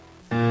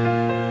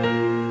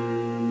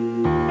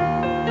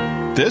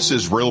This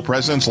is Real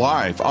Presence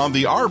Live on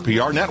the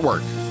RPR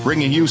Network,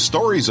 bringing you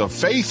stories of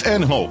faith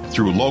and hope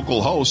through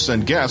local hosts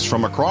and guests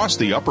from across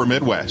the upper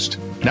Midwest.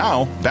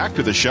 Now, back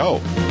to the show.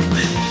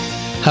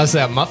 How's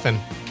that muffin?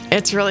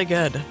 It's really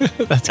good.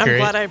 That's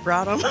great. I'm glad I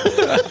brought them.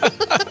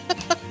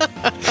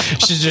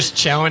 She's just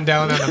chowing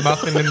down on a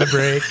muffin in the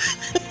break.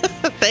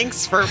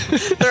 Thanks for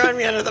throwing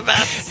me under the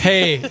bus.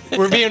 Hey,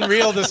 we're being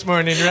real this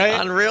morning, right?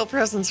 On Real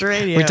Presence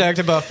Radio. We talked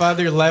about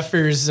Father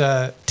Leffer's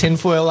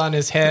tinfoil on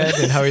his head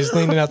and how he's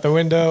leaning out the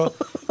window.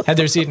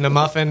 Heather's eating a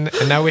muffin,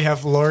 and now we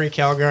have Lori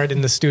Calgard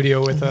in the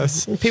studio with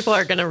us. People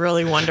are going to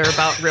really wonder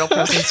about Real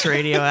Presence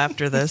Radio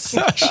after this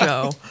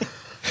show.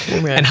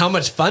 And how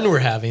much fun we're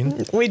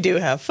having. We do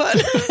have fun.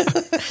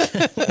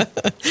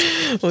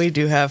 We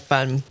do have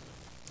fun.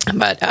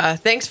 But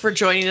thanks for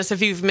joining us.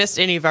 If you've missed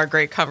any of our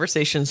great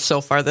conversations so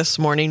far this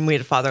morning, we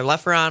had Father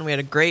Leffer on. We had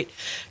a great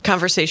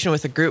conversation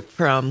with a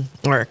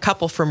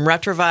couple from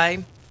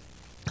Retrovi.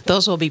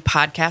 Those will be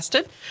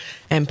podcasted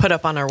and put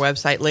up on our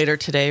website later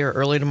today or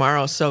early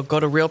tomorrow. So go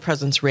to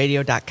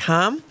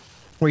realpresenceradio.com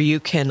where you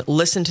can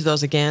listen to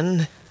those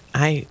again.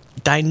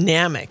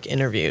 Dynamic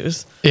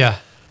interviews. Yeah.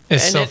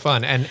 It's so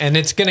fun. And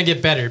it's going to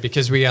get better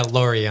because we got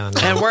Lori on.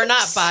 And we're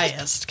not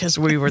biased because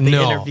we were the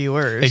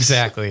interviewers.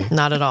 Exactly.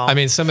 Not at all. I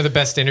mean, some of the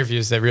best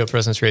interviews that Real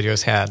Presence Radio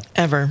has had.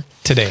 Ever.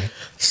 Today.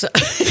 So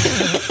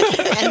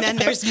and then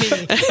there's me.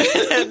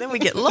 And then we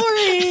get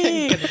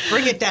Lori.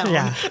 Bring it down.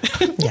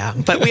 Yeah.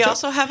 But we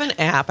also have an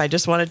app. I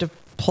just wanted to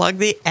plug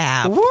the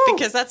app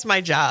because that's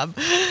my job.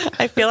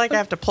 I feel like I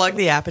have to plug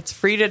the app. It's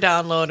free to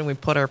download, and we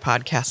put our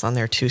podcasts on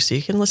there too, so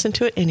you can listen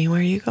to it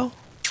anywhere you go.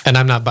 And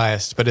I'm not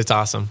biased, but it's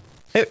awesome.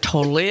 It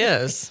totally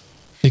is.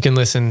 You can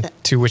listen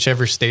to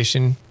whichever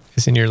station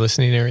is in your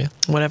listening area.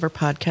 Whatever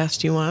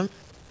podcast you want.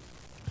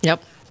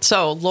 Yep.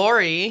 So,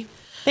 Lori,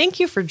 thank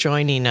you for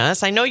joining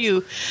us. I know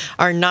you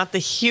are not the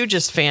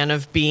hugest fan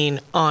of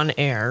being on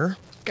air.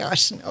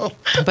 Gosh, no.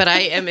 But I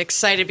am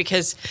excited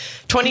because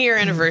 20-year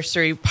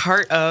anniversary,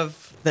 part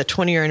of the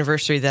 20-year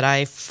anniversary that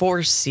I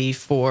foresee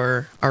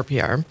for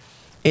RPR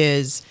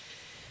is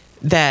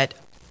that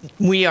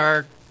we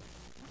are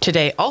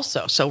today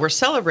also. So we're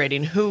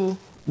celebrating who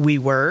we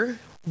were,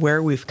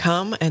 where we've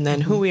come, and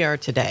then who we are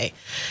today.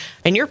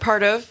 And you're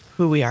part of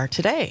who we are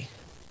today.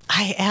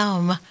 I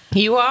am.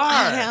 You are.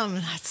 I am.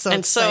 That's so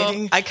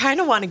exciting. So I kind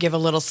of want to give a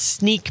little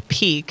sneak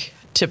peek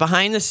to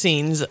behind the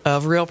scenes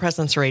of Real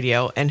Presence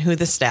Radio and who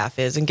the staff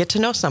is and get to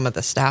know some of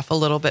the staff a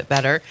little bit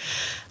better.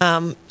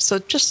 So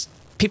just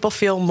people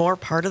feel more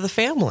part of the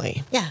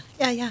family. Yeah.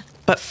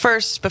 But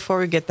first, before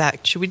we get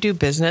that, should we do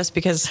business?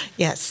 Because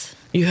yes,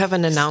 you have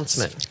an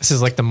announcement. This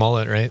is like the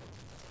mullet, right?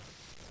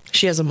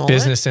 She has a mullet?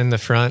 Business in the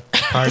front,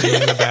 party in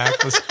the back.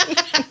 I was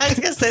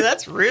going to say,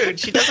 that's rude.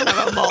 She doesn't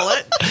have a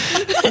mullet.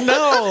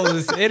 No,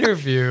 this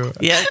interview.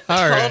 Yeah,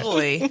 all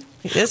totally. Right.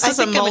 This is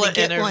a mullet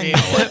interview.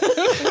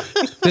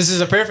 This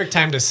is a perfect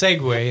time to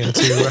segue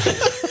into...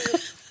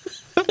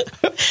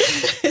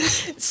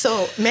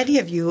 So many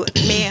of you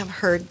may have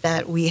heard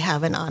that we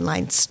have an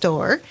online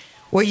store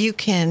where you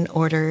can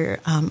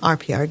order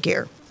RPR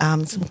gear,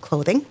 some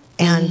clothing.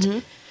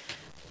 And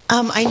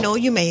I know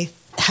you may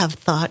have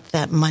thought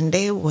that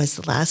Monday was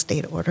the last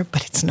day to order,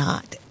 but it's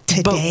not.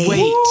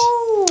 Today.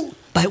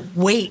 But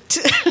wait.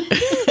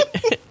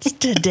 It's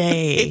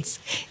today.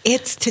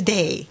 It's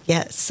today.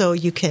 Yes. So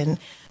you can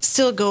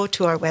still go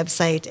to our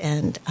website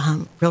and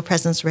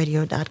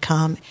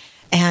realpresenceradio.com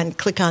and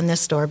click on the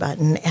store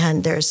button.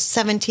 And there's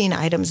 17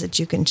 items that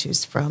you can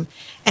choose from.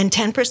 And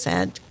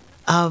 10%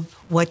 of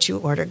what you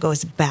order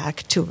goes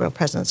back to Real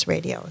Presence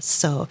Radio.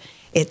 So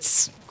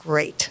it's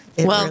great.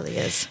 It really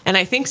is. And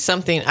I think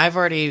something, I've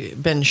already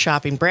been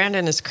shopping.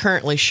 Brandon is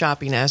currently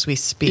shopping as we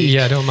speak.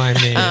 Yeah, don't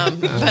mind me.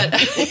 But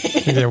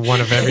they're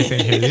one of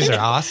everything here. These are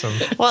awesome.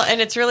 Well,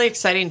 and it's really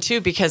exciting, too,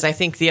 because I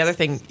think the other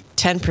thing,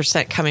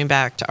 10% coming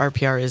back to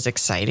RPR is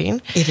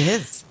exciting. It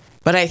is.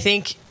 But I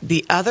think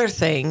the other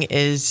thing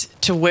is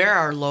to wear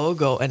our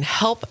logo and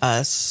help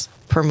us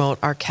promote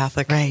our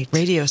Catholic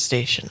radio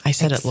station. I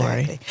said it,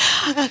 Lori.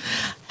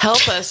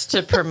 Help us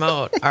to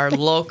promote our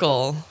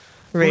local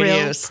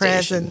radio Real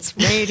station. Presence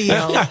Radio.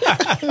 I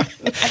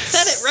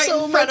said it right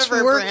so in front much of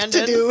her, work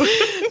Brandon. to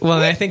do. Well,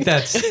 and I think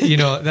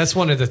that's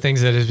one of the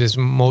things that is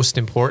most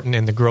important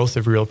in the growth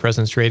of Real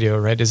Presence Radio,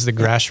 right? Is the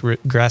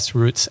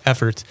grassroots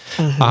effort.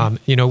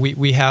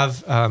 We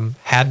have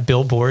had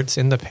billboards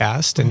in the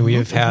past, and we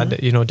have had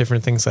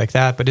different things like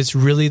that. But it's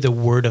really the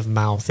word of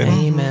mouth. And,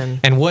 Amen.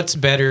 And what's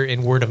better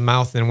in word of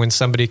mouth than when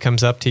somebody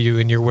comes up to you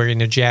and you're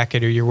wearing a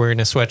jacket or you're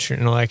wearing a sweatshirt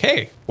and they're like,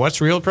 "Hey, what's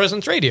Real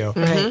Presence Radio?"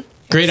 Right.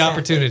 Great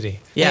opportunity.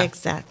 Yeah.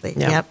 Exactly.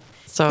 Yeah.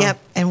 Yep.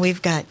 And we've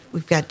got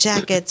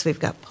jackets, we've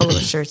got polo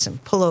shirts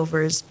and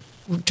pullovers,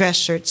 dress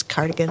shirts,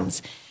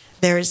 cardigans.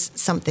 There's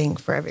something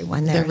for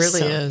everyone there. There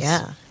really is.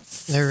 Yeah.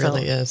 There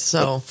really is.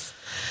 So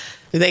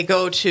they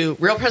go to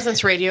Real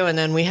Presence Radio, and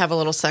then we have a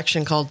little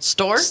section called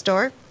Store.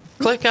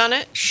 Click on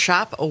it,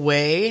 shop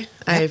away.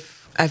 Yep.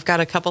 I've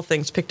got a couple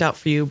things picked out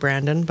for you,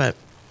 Brandon, but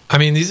I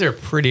mean, these are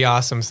pretty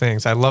awesome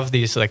things. I love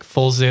these, like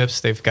full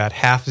zips. They've got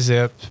half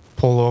zip,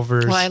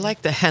 pullovers. Well, I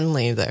like the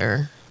Henley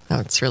there. Oh,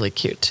 it's really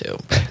cute too.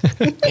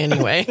 But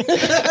anyway,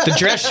 The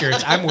dress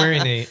shirts. I'm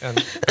wearing an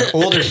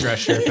older dress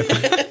shirt,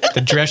 but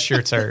the dress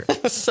shirts are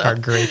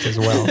great as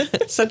well.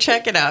 so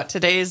check it out.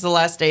 Today is the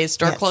last day.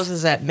 Store Yes.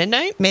 closes at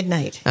midnight.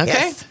 Midnight. Okay.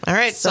 Yes. All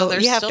right. So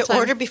there's you have still to time.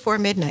 order before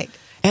midnight.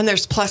 And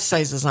there's plus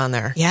sizes on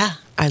there. Yeah.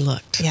 I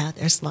looked. Yeah,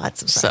 there's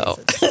lots of So-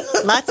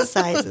 sizes. Lots of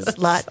sizes,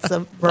 lots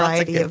of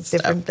variety good of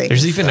stuff. different things.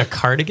 There's even a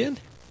cardigan.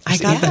 I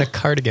There's got- even a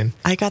cardigan.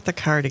 I got the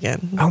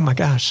cardigan. Oh my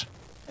gosh.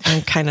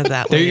 I'm kind of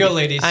that. There lady. you go,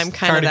 ladies. I'm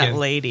kind of that Cardigan.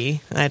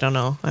 lady. I don't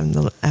know.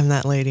 I'm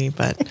that lady.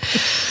 But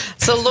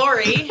so,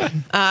 Lori,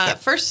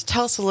 first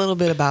tell us a little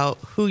bit about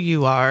who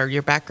you are,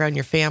 your background,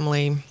 your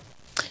family.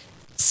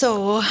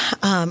 So,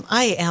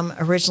 I am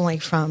originally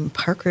from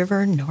Park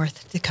River,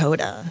 North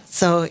Dakota.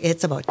 So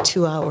it's about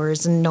 2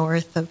 hours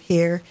north of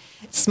here.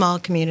 Small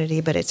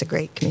community, but it's a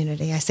great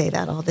community. I say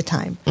that all the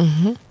time.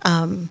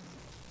 I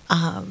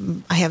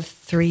have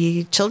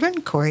 3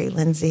 children, Corey,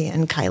 Lindsay,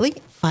 and Kylie,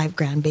 5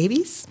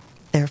 grandbabies.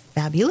 They're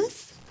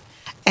fabulous.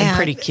 And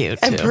pretty cute,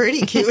 And too.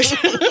 pretty cute.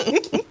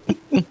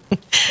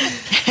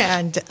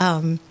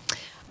 And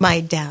my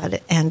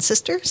dad and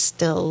sister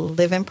still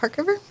live in Park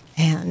River.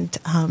 And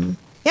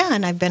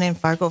and I've been in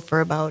Fargo for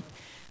about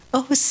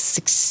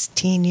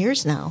 16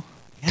 years now.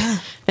 Yeah.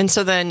 And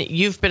so then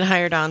you've been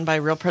hired on by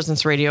Real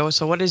Presence Radio.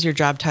 So what is your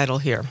job title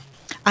here?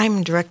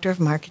 I'm director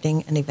of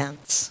marketing and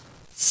events.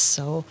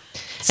 So,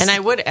 And I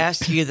would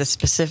ask you the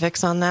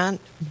specifics on that,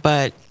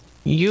 but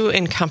you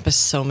encompass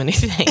so many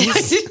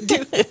things.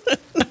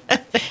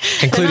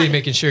 Including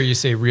making sure you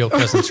say Real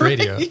Presence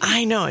Radio.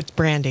 I know it's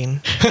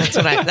branding. That's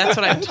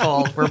what I'm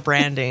told. We're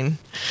branding.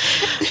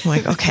 I'm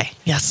like, okay,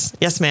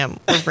 yes, ma'am,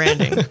 we're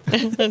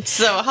branding.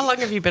 So, how long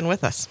have you been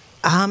with us?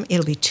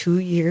 it'll be 2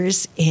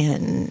 years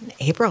in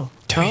April.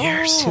 2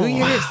 years. 2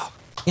 years. Wow.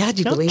 Yeah, do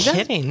you No believe that?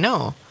 kidding.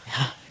 No.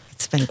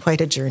 It's been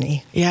quite a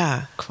journey.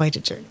 Yeah. Quite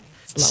a journey.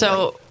 It's lovely.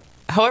 So,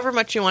 however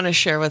much you want to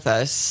share with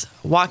us,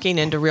 walking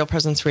into Real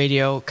Presence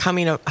Radio,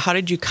 coming up, how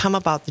did you come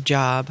about the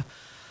job?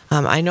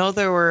 I know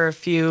there were a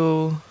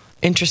few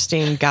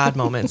interesting God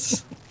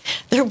moments.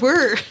 There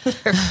were.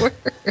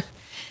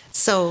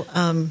 So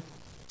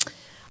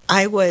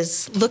I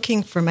was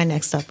looking for my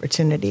next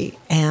opportunity,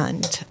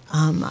 and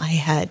I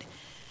had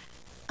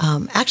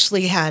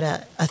actually had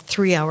a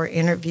 3-hour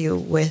interview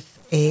with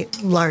a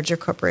larger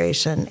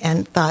corporation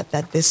and thought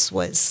that this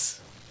is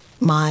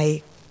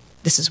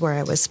where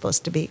I was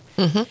supposed to be.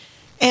 Mm-hmm.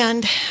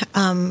 And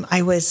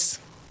I was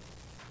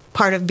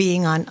part of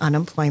being on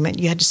unemployment.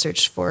 You had to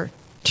search for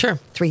Sure.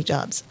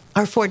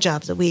 4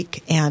 jobs a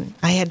week, and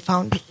I had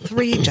found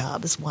 3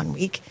 jobs one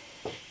week,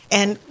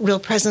 and Real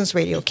Presence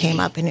Radio came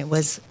up, and it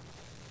was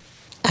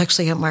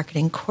actually a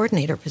marketing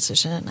coordinator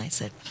position, and I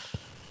said,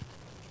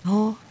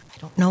 "Oh, I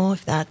don't know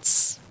if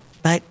that's,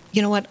 but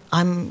you know what?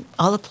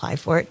 I'll apply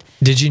for it."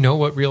 Did you know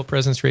what Real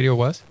Presence Radio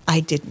was? I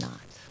did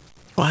not.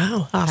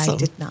 Wow. Awesome. I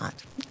did not,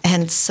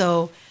 and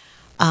so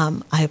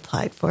I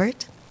applied for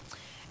it,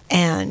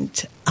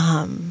 and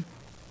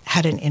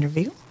had an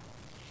interview.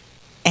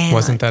 And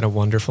Wasn't that a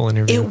wonderful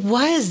interview? It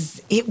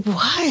was. It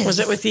was. Was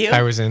it with you?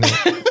 I was in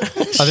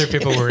it. Other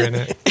people were in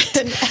it.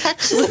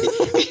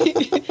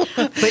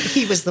 But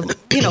he was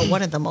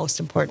one of the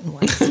most important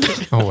ones.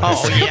 Oh, wow.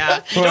 Oh,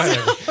 yeah.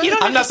 Whatever. You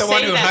don't I'm have not to the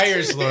one say who that.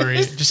 hires Lori.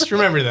 Just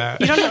remember that.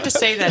 You don't have to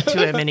say that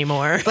to him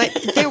anymore. But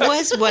there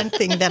was one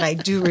thing that I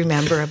do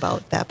remember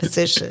about that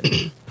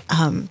position.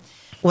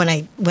 When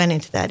I went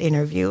into that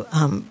interview,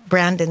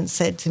 Brandon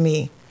said to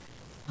me,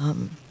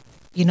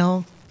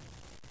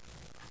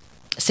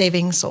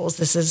 saving souls,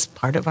 this is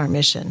part of our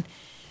mission.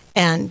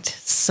 And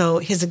so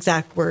his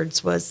exact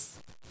words was,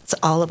 "It's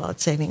all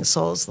about saving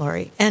souls,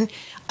 Lori." And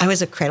I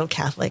was a cradle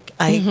Catholic.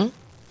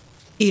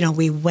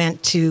 We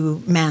went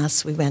to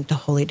Mass, we went to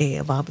Holy Day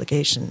of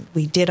Obligation.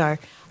 We did our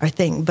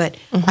thing, but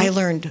I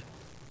learned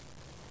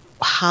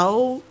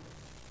how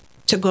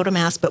to go to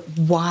Mass, but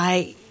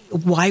why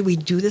we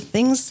do the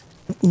things.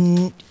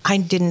 I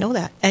didn't know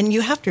that. And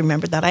you have to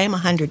remember that I am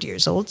 100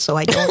 years old, so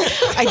I don't.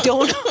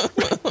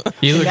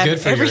 You look Remember good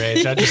for your everything.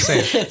 age. I just say.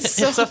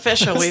 It's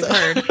official. We've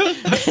heard.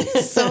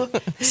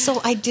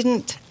 So I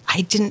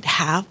didn't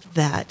have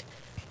that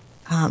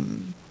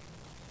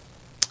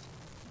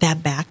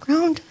that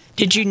background.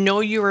 Did you know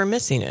you were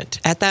missing it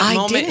at that I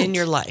moment in didn't.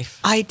 your life?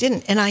 I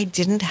didn't, and I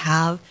didn't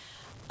have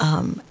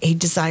a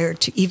desire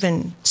to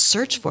even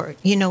search for it.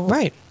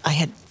 Right. I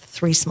had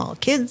 3 small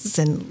kids,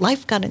 and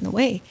life got in the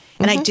way,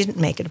 and I didn't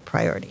make it a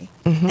priority.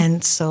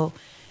 And so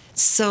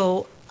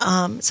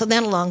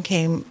then along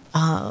came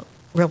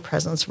Real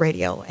Presence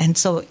Radio, and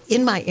so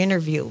in my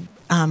interview,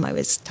 I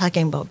was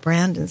talking about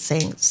Brandon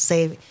saying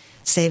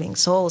saving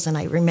souls, and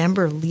I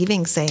remember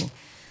leaving saying,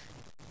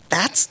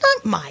 "That's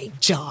not my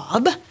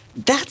job.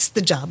 That's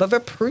the job of a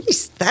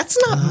priest. That's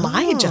not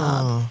my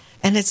job."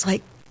 And it's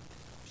like,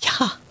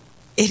 yeah,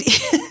 it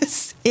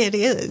is. It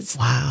is.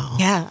 Wow.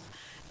 Yeah.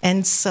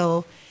 And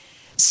so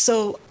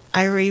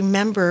I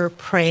remember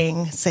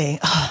praying, saying,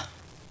 "Oh,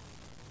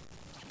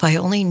 if I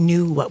only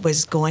knew what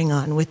was going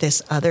on with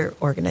this other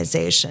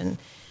organization,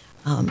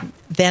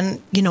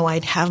 then,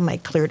 I'd have my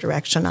clear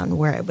direction on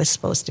where I was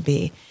supposed to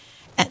be.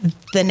 And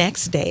the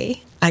next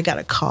day, I got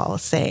a call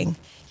saying,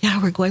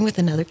 yeah, we're going with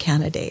another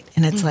candidate.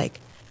 And it's like,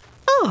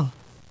 oh,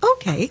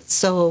 okay,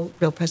 so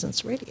Real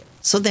Presence Radio.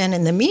 So then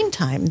in the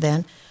meantime,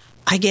 then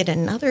I get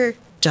another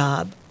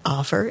job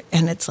offer,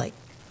 and it's like,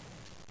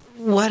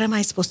 what am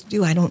I supposed to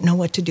do? I don't know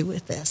what to do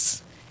with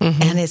this.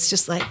 And it's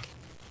just like,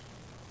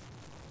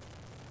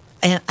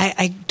 and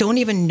I don't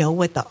even know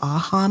what the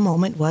aha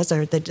moment was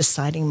or the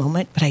deciding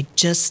moment, but I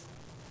just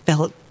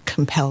felt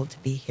compelled to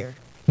be here.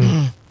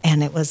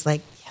 And it was like,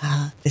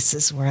 yeah, this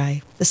is where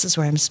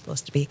I'm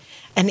supposed to be.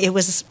 And it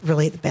was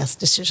really the best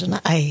decision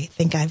I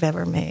think I've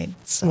ever made.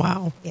 So,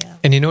 wow. Yeah.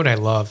 And you know what I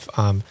love?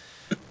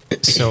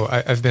 So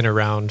I've been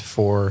around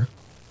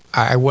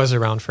I was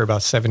around for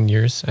about 7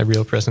 years at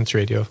Real Presence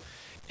Radio.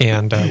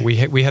 And we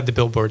had the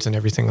billboards and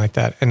everything like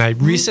that. And I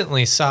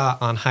recently saw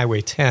on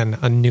Highway 10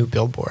 a new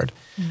billboard.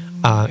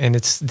 And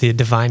it's the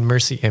Divine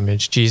Mercy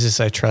image, Jesus,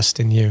 I Trust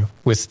in You,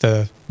 with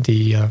the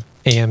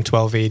AM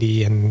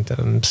 1280. And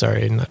I'm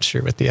sorry, I'm not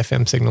sure what the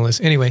FM signal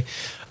is. Anyway,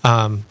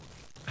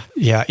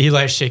 yeah,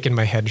 Eli's shaking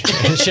my head,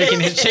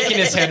 shaking his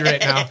head right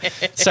now.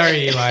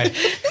 Sorry, Eli.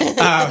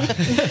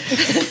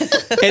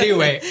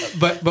 Anyway,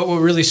 but what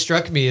really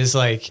struck me is,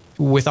 like,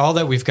 with all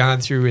that we've gone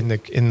through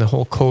in the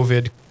whole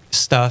COVID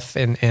stuff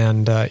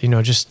and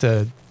just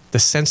the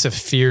sense of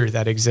fear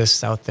that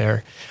exists out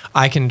there,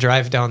 I can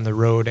drive down the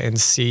road and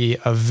see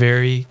a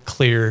very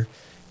clear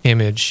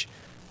image,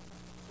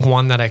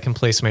 one that I can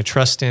place my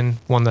trust in,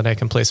 one that I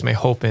can place my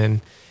hope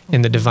in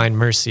the Divine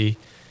Mercy.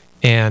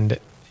 And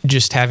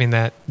just having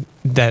that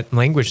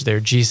language there,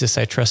 Jesus,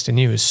 I trust in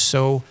You, is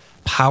so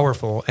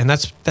powerful. And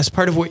that's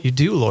part of what you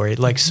do, Lori.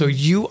 Like, so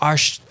you are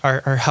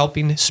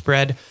helping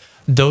spread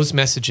those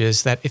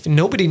messages that if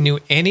nobody knew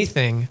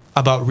anything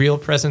about Real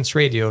Presence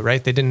Radio,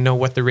 right? They didn't know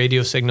what the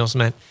radio signals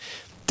meant.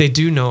 They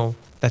do know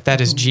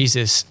that is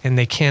Jesus, and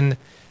they can,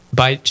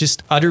 by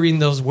just uttering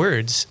those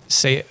words,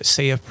 say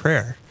a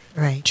prayer.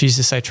 Right.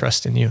 Jesus, I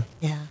trust in You.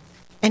 Yeah.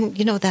 And,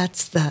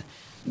 that's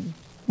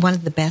one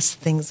of the best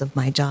things of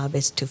my job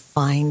is to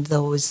find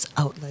those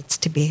outlets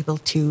to be able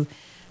to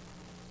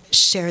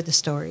share the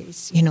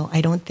stories.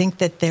 I don't think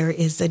that there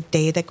is a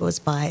day that goes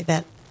by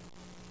that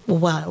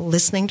while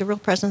listening to Real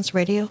Presence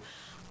Radio,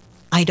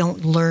 I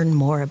don't learn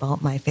more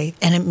about my faith.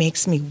 And it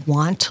makes me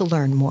want to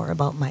learn more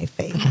about my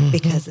faith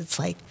because it's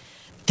like,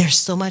 there's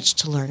so much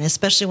to learn,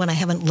 especially when I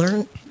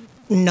haven't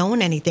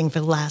known anything for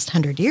the last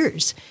 100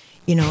 years.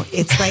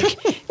 It's like...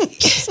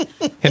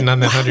 And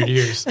on the 100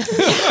 years.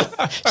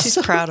 She's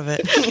proud of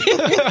it.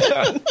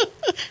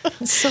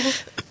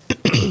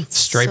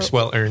 Stripes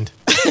well earned.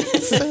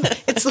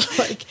 It's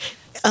like...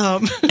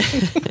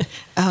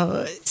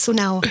 so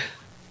now...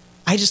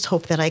 I just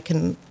hope that I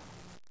can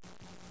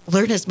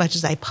learn as much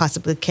as I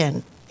possibly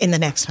can in the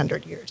next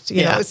 100 years.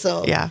 You know?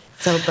 So,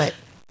 but.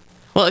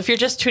 Well, if you're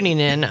just tuning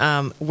in,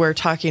 we're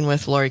talking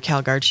with Lori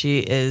Kalgaard. She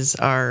is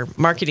our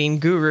marketing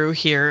guru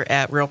here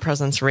at Real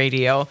Presence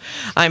Radio.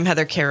 I'm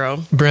Heather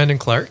Caro. Brandon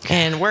Clark.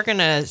 And we're going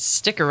to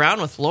stick around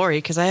with Lori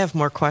because I have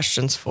more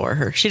questions for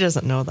her. She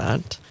doesn't know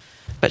that,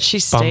 but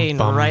she's staying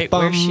right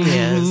where she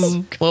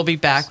is. We'll be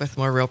back with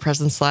more Real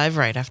Presence Live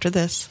right after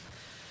this.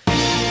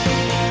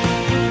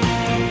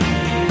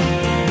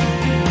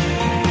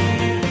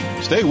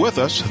 Stay with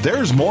us.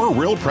 There's more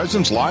Real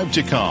Presence Live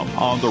to come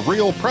on the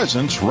Real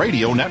Presence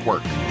Radio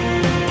Network.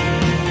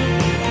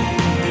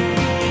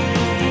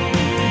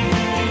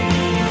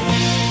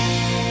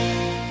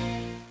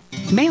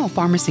 Mayo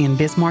Pharmacy in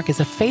Bismarck is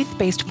a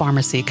faith-based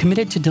pharmacy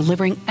committed to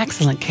delivering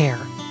excellent care.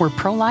 We're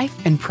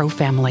pro-life and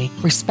pro-family,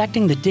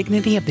 respecting the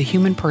dignity of the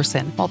human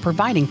person while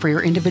providing for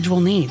your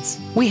individual needs.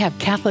 We have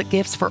Catholic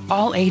gifts for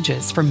all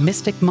ages, from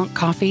Mystic Monk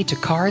coffee to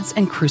cards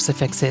and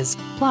crucifixes.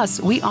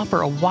 Plus, we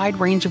offer a wide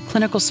range of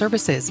clinical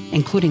services,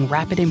 including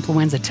rapid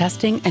influenza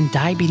testing and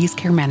diabetes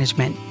care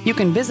management. You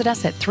can visit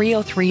us at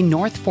 303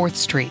 North 4th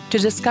Street to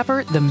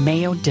discover the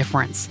Mayo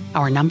difference.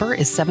 Our number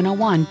is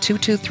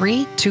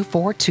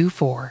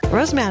 701-223-2424.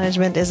 Rose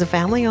Management is a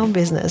family-owned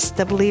business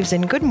that believes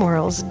in good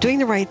morals, doing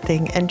the right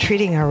thing, and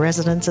treating our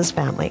residents as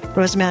family.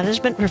 Rose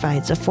Management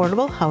provides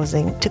affordable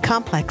housing to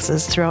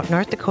complexes throughout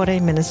North Dakota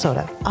and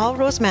Minnesota. All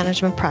Rose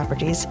Management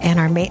properties and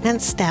our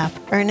maintenance staff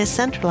are in a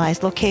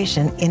centralized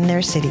location in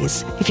their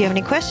cities. If you have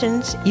any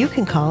questions, you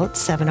can call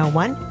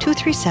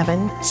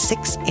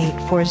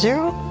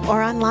 701-237-6840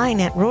 or online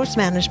at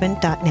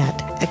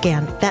rosemanagement.net.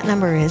 Again, that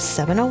number is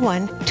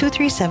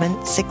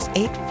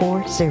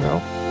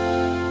 701-237-6840.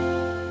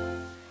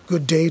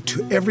 Good day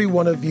to every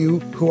one of you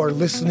who are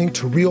listening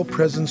to Real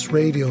Presence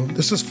Radio.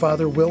 This is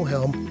Father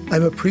Wilhelm.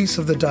 I'm a priest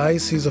of the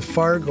Diocese of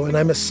Fargo, and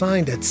I'm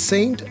assigned at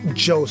St.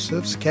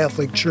 Joseph's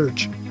Catholic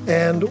Church.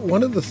 And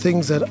one of the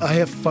things that I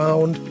have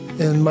found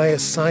in my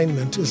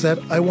assignment is that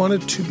I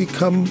wanted to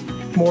become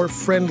more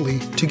friendly,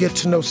 to get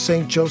to know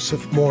St.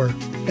 Joseph more.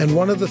 And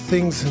one of the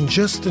things in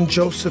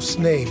Joseph's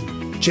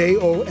name,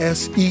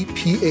 Joseph,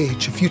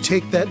 if you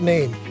take that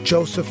name,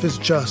 Joseph is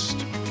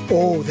just.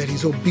 O, that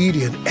he's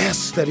obedient.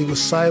 S, that he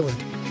was silent.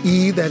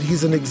 E, that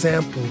he's an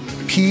example.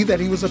 P, that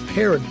he was a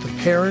parent,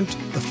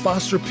 the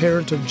foster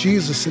parent of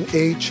Jesus. And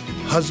H,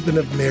 husband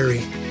of Mary.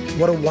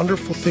 What a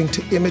wonderful thing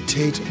to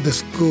imitate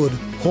this good,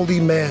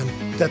 holy man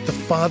that the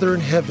Father in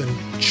heaven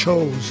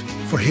chose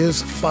for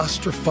his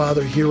foster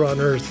father here on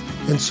earth.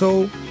 And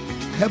so,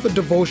 have a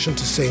devotion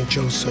to St.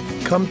 Joseph.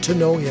 Come to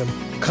know him.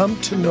 Come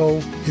to know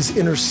his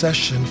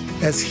intercession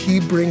as he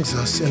brings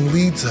us and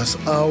leads us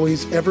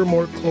always ever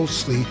more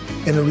closely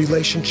in a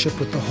relationship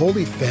with the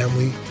Holy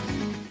Family.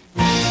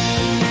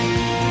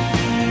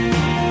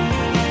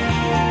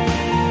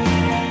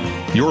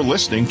 You're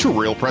listening to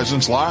Real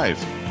Presence Live.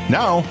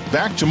 Now,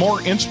 back to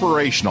more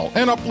inspirational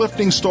and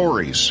uplifting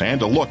stories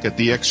and a look at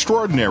the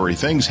extraordinary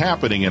things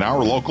happening in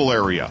our local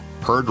area.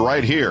 Heard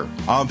right here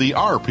on the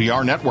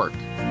RPR Network.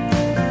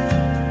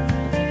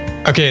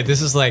 Okay,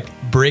 this is like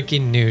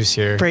breaking news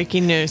here.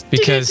 Breaking news.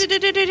 Because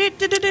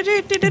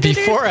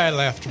before I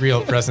left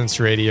Real Presence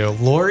Radio,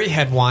 Lori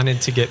had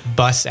wanted to get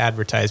bus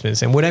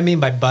advertisements. And what I mean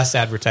by bus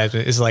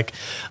advertisement is like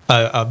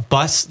a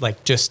bus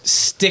like just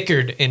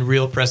stickered in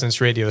Real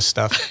Presence Radio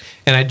stuff.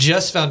 And I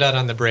just found out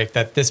on the break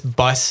that this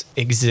bus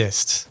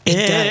exists.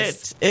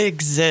 It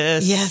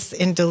exists. Yes,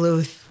 in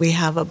Duluth, we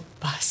have a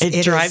bus.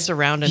 It drives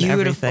around and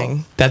beautiful.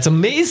 everything. That's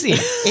amazing.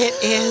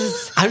 It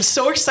is. I'm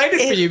so excited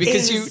for you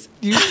because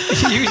you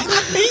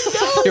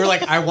were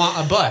like, I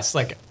want a bus.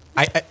 Like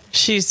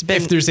She's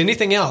been. if there's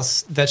anything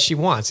else that she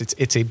wants,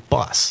 it's a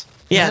bus.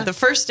 Yeah, the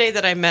first day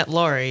that I met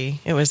Lori,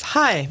 it was,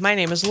 "Hi, my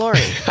name is Lori.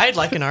 I'd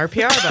like an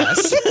RPR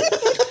bus."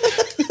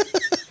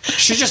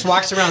 She just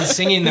walks around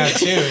singing that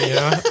too, you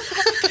know.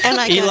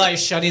 And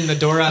Eli's shutting the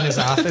door on his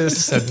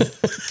office, and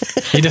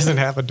he doesn't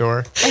have a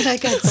door. And I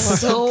got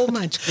so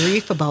much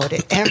grief about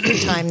it. Every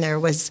time there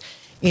was,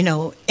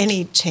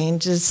 any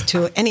changes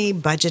to any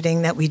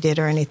budgeting that we did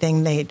or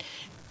anything, they'd,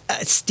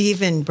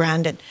 Steve and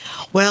Brandon,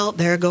 well,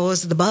 there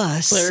goes the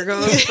bus. There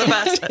goes the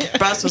bus.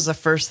 Bus was the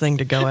first thing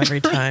to go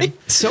every time.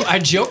 So I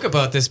joke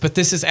about this, but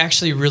this is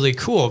actually really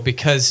cool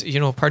because,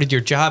 part of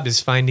your job is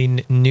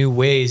finding new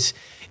ways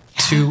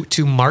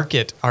to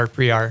market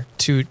RPR,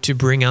 to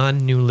bring on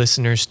new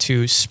listeners,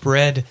 to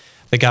spread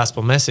the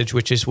gospel message,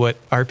 which is what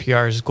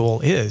RPR's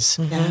goal is.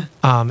 Yeah.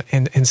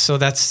 And so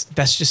that's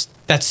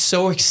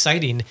so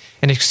exciting,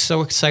 and it's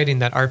so exciting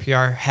that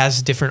RPR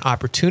has different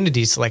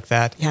opportunities like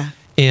that. Yeah.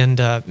 And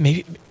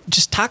maybe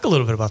just talk a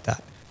little bit about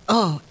that.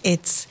 Oh,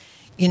 it's,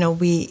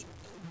 we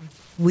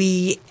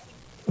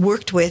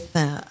worked with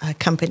a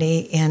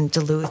company in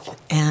Duluth,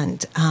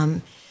 and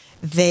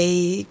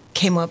they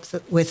came up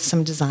with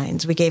some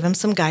designs. We gave them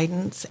some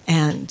guidance,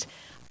 and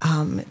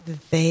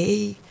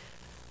they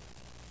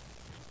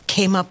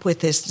came up with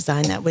this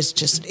design that was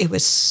it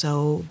was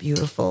so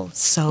beautiful,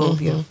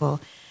 beautiful,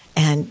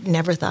 and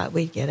never thought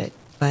we'd get it.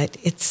 But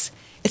it's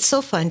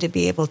so fun to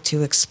be able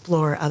to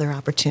explore other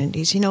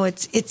opportunities.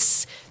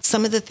 It's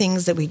some of the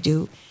things that we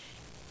do,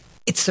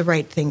 it's the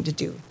right thing to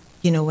do.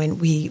 And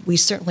we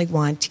certainly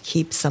want to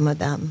keep some of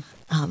them,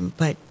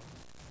 but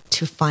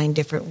to find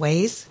different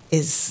ways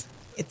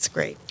it's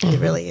great. It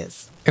really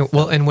is.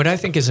 And what I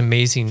think is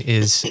amazing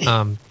is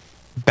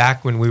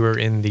back when we were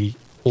in the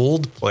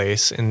old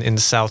place in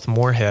South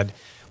Moorhead,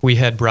 we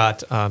had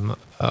brought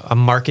a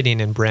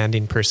marketing and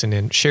branding person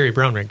in, Sherry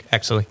Brownrigg,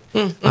 actually.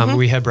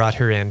 We had brought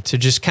her in to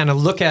just kind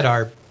of look at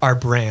our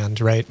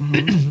brand, right?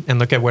 And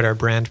look at what our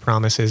brand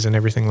promise is and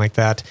everything like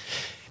that.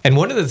 And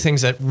one of the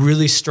things that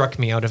really struck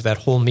me out of that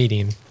whole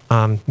meeting,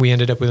 we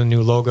ended up with a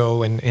new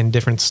logo and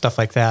different stuff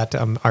like that,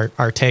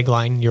 our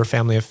tagline, Your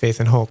Family of Faith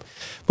and Hope.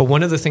 But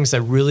one of the things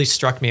that really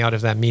struck me out of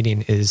that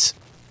meeting is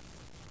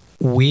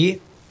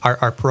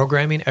our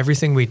programming,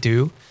 everything we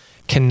do,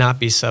 cannot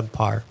be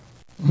subpar.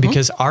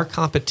 Because our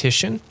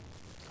competition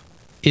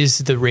is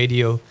the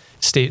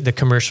the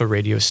commercial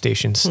radio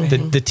stations,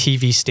 the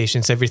TV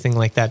stations, everything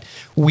like that.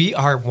 We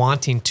are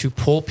wanting to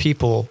pull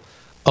people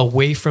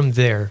away from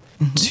there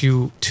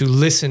to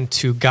listen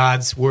to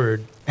God's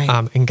word,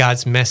 right. And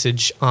God's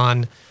message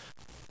on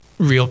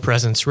Real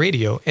Presence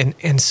Radio.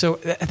 And so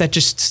that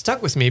just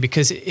stuck with me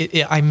because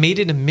I made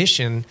it a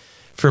mission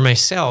for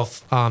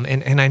myself,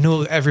 and I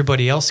know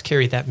everybody else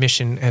carried that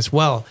mission as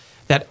well,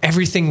 that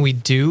everything we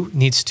do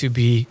needs to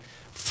be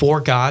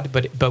for God,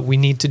 but we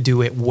need to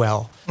do it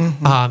well.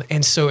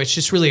 And so it's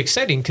just really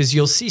exciting because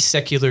you'll see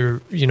secular,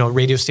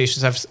 radio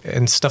stations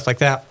and stuff like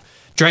that,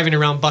 driving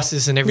around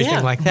buses and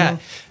everything like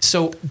that.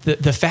 So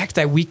the fact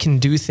that we can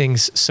do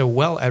things so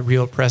well at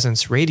Real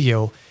Presence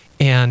Radio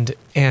and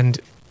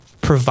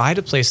provide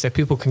a place that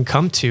people can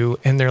come to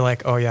and they're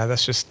like, oh yeah,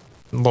 that's just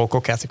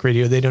local Catholic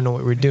radio. They don't know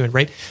what we're doing,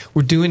 right?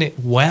 We're doing it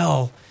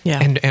well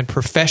and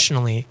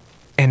professionally.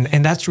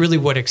 And that's really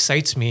what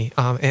excites me.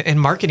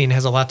 And marketing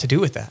has a lot to do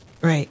with that.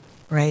 Right.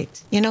 But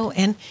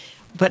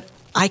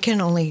I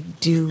can only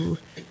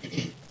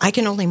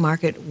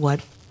market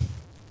what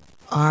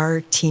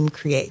our team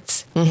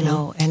creates,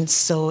 and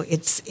so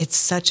it's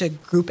such a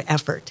group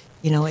effort.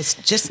 It's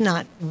just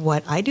not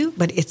what I do,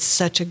 but it's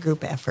such a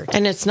group effort.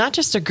 And it's not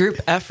just a group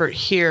effort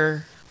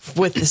here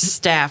with the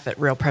staff at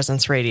Real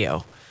Presence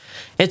Radio.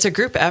 It's a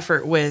group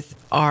effort with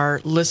our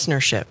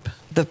listenership.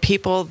 the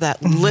people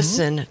that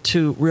listen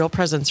to Real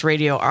Presence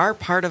Radio are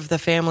part of the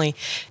family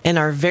and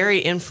are very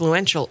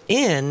influential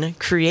in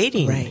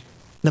creating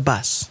the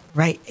bus.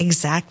 Right,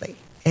 exactly.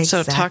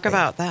 So talk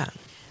about that.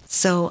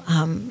 So,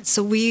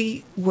 so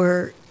we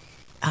were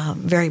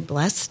very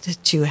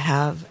blessed to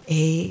have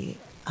a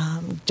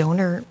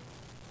donor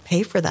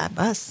pay for that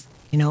bus,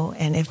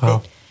 and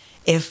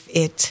if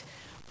it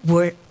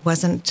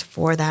wasn't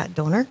for that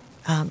donor,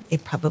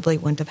 it probably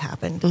wouldn't have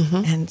happened.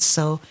 And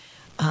so,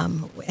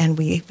 and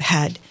we've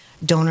had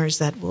donors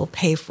that will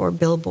pay for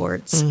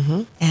billboards,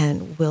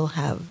 and we'll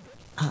have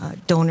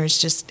donors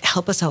just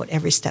help us out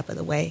every step of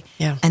the way.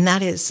 Yeah. And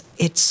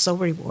it's so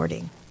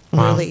rewarding,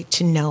 really,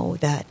 to know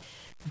that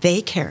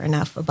they care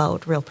enough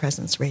about Real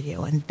Presence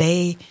Radio and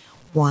they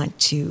want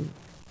to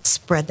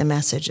spread the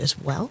message as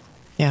well,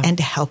 and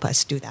to help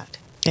us do that.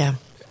 Yeah.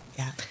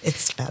 Yeah,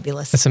 it's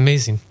fabulous. That's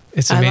amazing.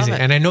 It's I love amazing. it.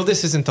 And I know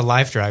this isn't the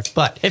live drive,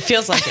 but It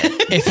feels like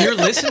it. if you're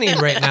listening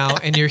right now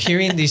and you're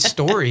hearing these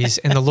stories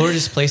and the Lord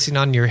is placing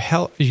on your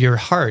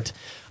heart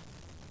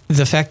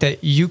the fact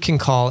that you can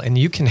call and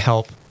you can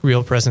help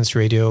Real Presence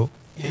Radio,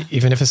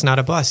 even if it's not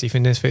a bus,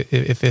 even if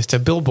it's a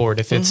billboard,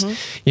 if it's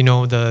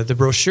the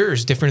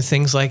brochures, different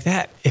things like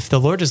that. If the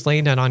Lord is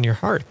laying that on your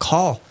heart,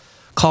 call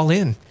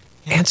in,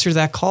 answer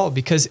that call,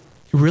 because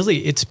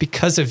really it's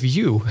because of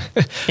you.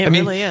 It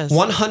really is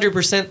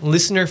 100%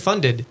 listener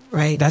funded.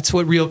 Right. That's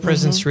what Real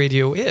Presence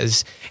Radio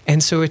is.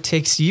 And so it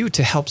takes you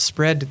to help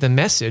spread the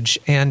message.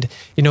 And,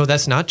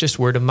 that's not just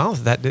word of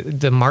mouth, that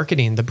the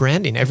marketing, the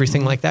branding,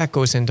 everything like that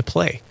goes into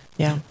play.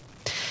 Yeah.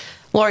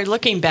 Lori,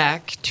 looking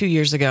back 2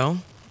 years ago,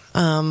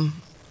 how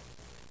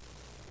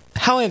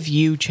have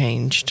you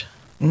changed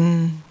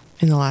in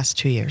the last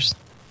 2 years?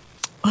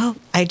 Well,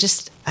 I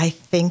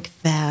think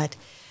that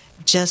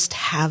just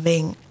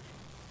having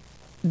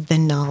the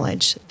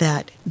knowledge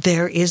that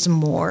there is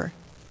more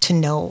to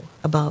know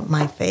about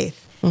my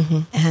faith,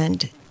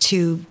 and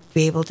to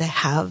be able to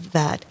have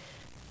that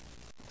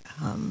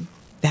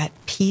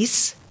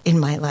peace in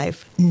my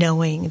life,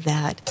 knowing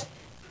that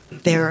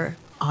there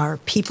are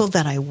people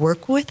that I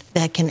work with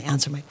that can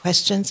answer my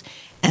questions,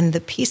 and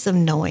the peace of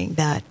knowing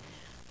that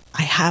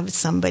I have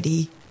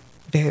somebody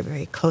very,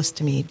 very close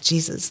to me,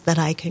 Jesus, that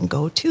I can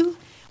go to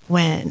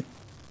when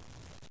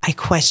I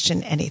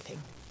question anything.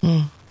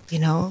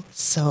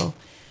 So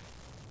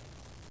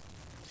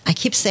I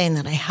keep saying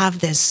that I have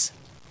this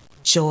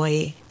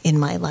joy in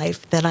my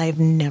life that I've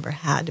never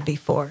had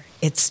before.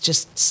 It's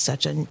just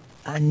such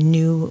a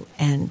new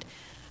and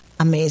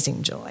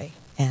amazing joy.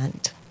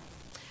 And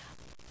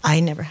I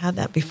never had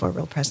that before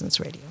Real Presence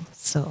Radio.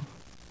 So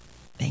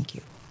thank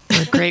you.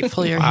 We're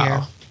grateful you're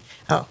here.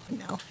 Oh,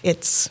 no,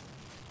 it's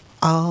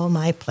all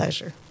my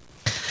pleasure.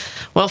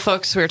 Well,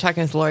 folks, we were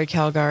talking with Lori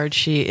Kalgaard.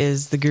 She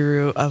is the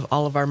guru of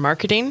all of our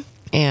marketing,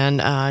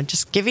 and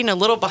just giving a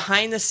little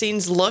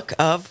behind-the-scenes look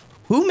of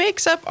who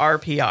makes up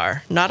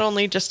RPR. Not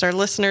only just our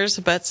listeners,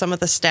 but some of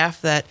the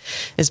staff that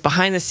is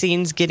behind the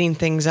scenes getting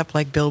things up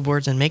like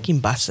billboards and making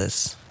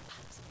buses.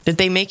 Did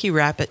they make you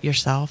wrap it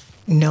yourself?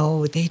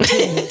 No, they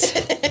didn't.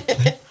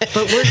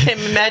 But we're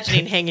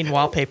imagining hanging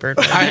wallpaper.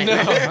 I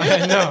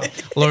know.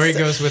 Lori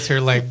goes with her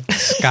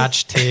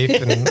Scotch tape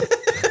and...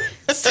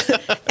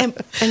 And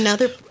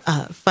another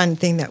fun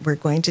thing that we're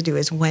going to do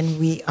is when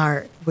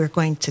we're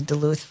going to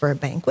Duluth for a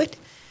banquet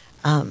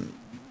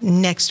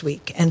next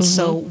week. And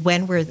so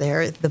when we're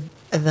there,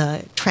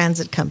 the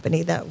transit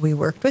company that we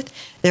worked with,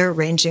 they're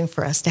arranging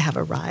for us to have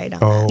a ride on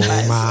that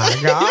bus. Oh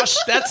my gosh,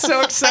 that's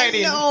so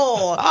exciting.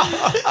 No,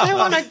 I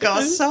want to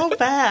go so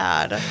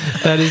bad.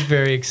 That is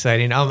very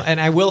exciting.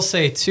 And I will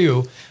say,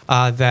 too,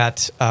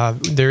 that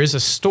there is a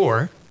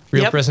store.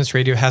 Real Presence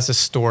Radio has a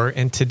store,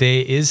 and today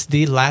is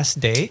the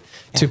last day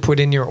to put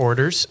in your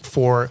orders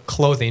for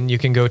clothing. You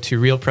can go to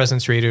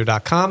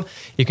realpresenceradio.com.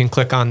 You can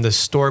click on the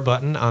store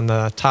button on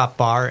the top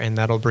bar, and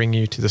that'll bring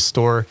you to the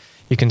store.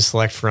 You can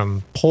select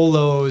from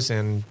polos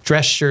and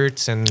dress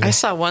shirts. And I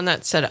saw one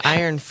that said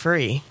iron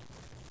free.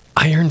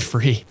 Iron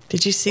free.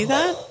 Did you see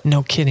that?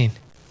 No kidding.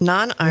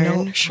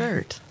 Non-iron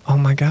shirt. Oh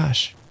my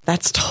gosh.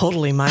 That's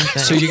totally my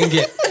thing. So you can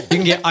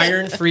get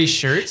iron-free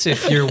shirts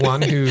if you're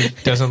one who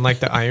doesn't like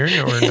to iron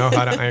or know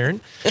how to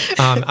iron.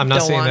 I'm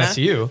not saying that's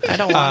you. I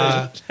don't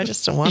want to. I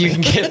just don't want to. You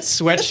can get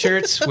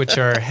sweatshirts, which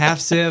are half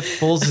zip,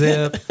 full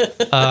zip.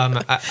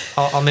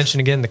 I'll mention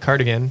again the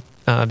cardigan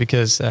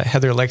because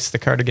Heather likes the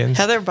cardigans.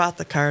 Heather bought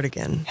the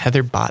cardigan.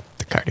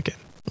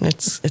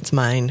 It's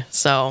mine.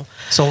 So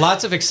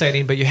lots of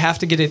exciting, but you have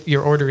to get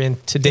your order in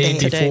today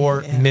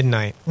before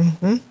midnight.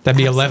 Mm-hmm. That'd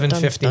be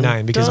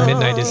 11:59 because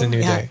midnight is a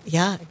new day.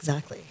 Yeah,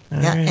 exactly. All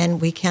right.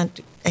 And we can't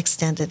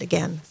extend it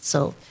again.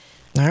 So,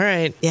 all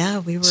right. Yeah,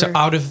 we were. So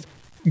out of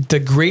the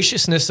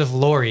graciousness of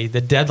Lori,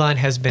 the deadline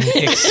has been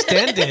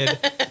extended.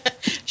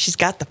 She's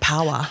got the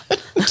power.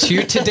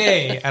 To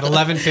today at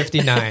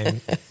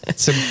 11:59.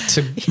 So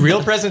to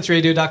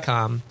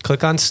realpresenceradio.com,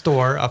 click on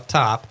store up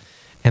top.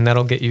 And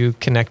that'll get you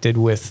connected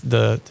with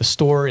the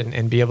store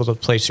and be able to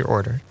place your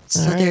order.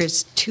 So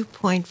there's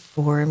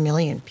 2.4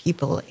 million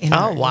people in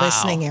our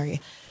listening area.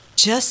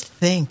 Just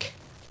think.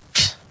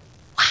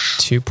 Wow.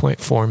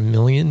 2.4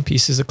 million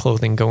pieces of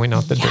clothing going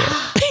out the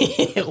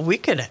door. We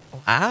could,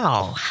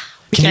 wow.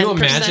 Can you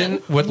imagine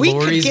what we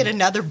Lori's... could get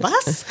another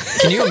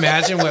bus. Can you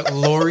imagine what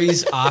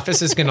Lori's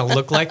office is going to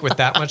look like with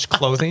that much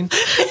clothing?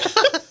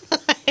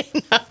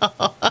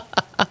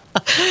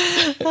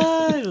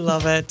 I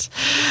love it.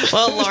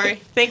 Well, Lori,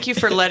 thank you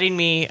for letting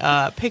me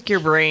pick your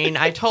brain.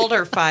 I told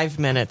her 5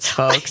 minutes,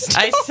 folks.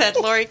 I said,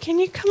 Lori, can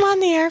you come on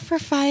the air for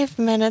 5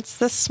 minutes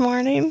this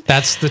morning?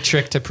 That's the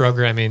trick to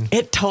programming.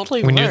 It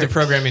totally When worked. you're the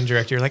programming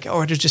director, you're like,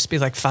 oh, it'll just be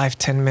like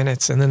 5-10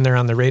 minutes. And then they're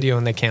on the radio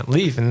and they can't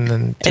leave. And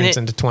then it turns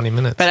into 20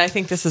 minutes. But I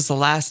think this is the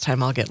last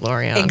time I'll get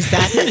Lori on.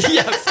 Exactly.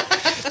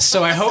 Yes.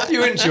 So I hope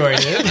you enjoyed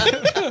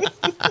it.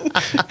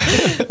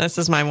 This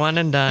is my one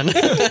and done.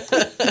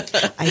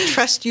 I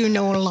trust you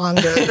no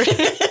longer.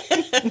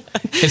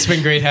 It's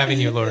been great having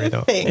you, Lori,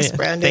 though. Thanks, Yeah,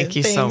 Brandon. thank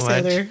you so Thanks, much.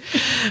 Heather.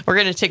 We're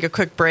going to take a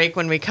quick break.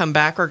 When we come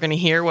back, we're going to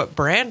hear what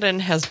Brandon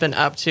has been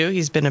up to.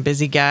 He's been a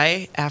busy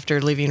guy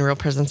after leaving Real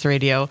Presence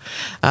Radio.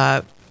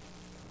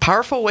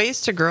 Powerful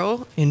ways to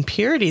grow in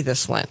purity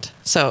this Lent.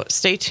 So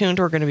stay tuned.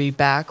 We're going to be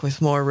back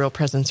with more Real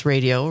Presence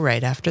Radio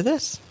right after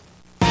this.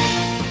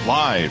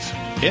 Live,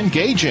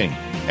 engaging,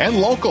 and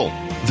local.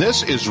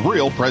 This is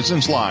Real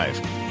Presence Live,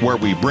 where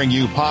we bring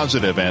you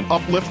positive and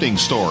uplifting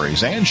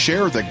stories and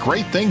share the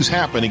great things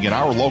happening in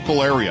our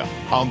local area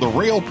on the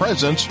Real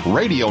Presence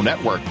Radio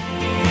Network.